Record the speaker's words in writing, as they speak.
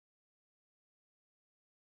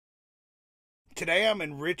Today I'm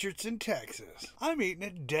in Richardson, Texas. I'm eating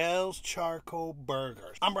at Del's Charcoal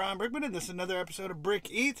Burgers. I'm Brian Brickman and this is another episode of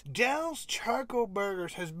Brickeats. Del's Charcoal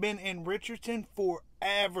Burgers has been in Richardson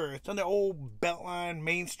forever. It's on the old Beltline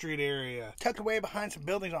Main Street area, tucked away behind some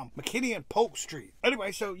buildings on McKinney and Polk Street.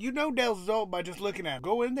 Anyway, so you know Del's is old by just looking at it.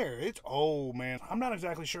 Go in there. It's old, man. I'm not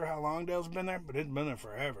exactly sure how long Del's been there, but it's been there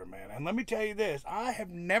forever, man. And let me tell you this, I have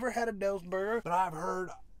never had a Del's burger, but I've heard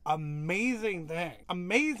amazing thing.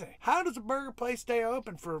 Amazing. How does a burger place stay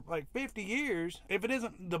open for like 50 years if it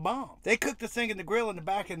isn't the bomb? They cook this thing in the grill in the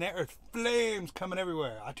back and there's flames coming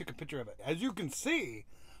everywhere. I took a picture of it. As you can see,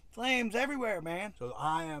 flames everywhere, man. So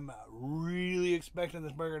I am really expecting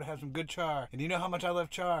this burger to have some good char. And you know how much I love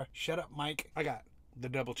char. Shut up, Mike. I got the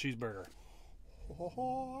double cheeseburger.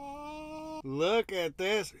 Look at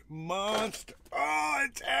this monster. Oh,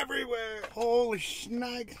 it's everywhere. Holy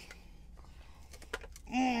schneck.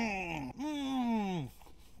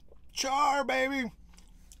 Char, baby.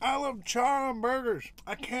 I love char on burgers.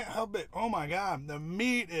 I can't help it. Oh my God, the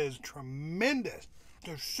meat is tremendous.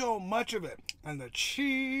 There's so much of it. And the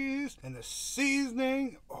cheese and the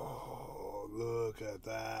seasoning. Oh, look at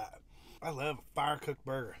that. I love a fire-cooked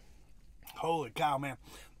burger. Holy cow, man.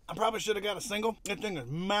 I probably should have got a single. That thing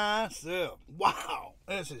is massive. Wow.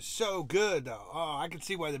 This is so good, though. Oh, I can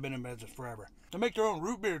see why they've been in business forever. They make their own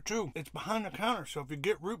root beer, too. It's behind the counter, so if you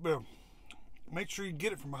get root beer, make sure you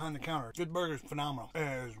get it from behind the counter. Good burger is phenomenal.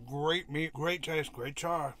 It is great meat, great taste, great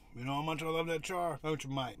char. You know how much I love that char? Don't you,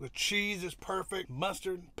 Mike? The cheese is perfect.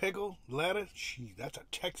 Mustard, pickle, lettuce. Gee, that's a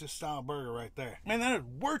Texas-style burger right there. Man, that is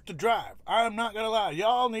worth the drive. I'm not going to lie.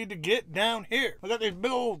 Y'all need to get down here. I got these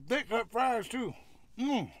big old thick-cut fries, too.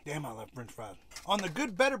 Damn, I love french fries. On the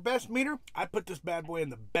good, better, best meter, I put this bad boy in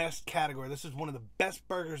the best category. This is one of the best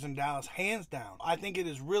burgers in Dallas, hands down. I think it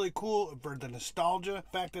is really cool for the nostalgia,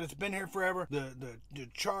 the fact that it's been here forever. The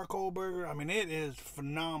charcoal burger, I mean, it is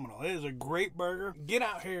phenomenal. It is a great burger. Get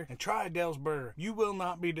out here and try a Del's burger. You will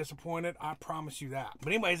not be disappointed. I promise you that.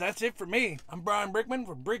 But anyways, that's it for me. I'm Brian Brickman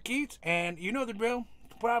for Brickeats, and you know the drill.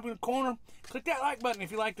 Put up in the corner, click that like button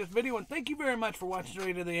if you like this video, and thank you very much for watching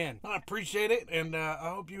right to the end. I appreciate it, and I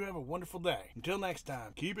hope you have a wonderful day. Until next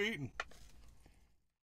time, keep eating.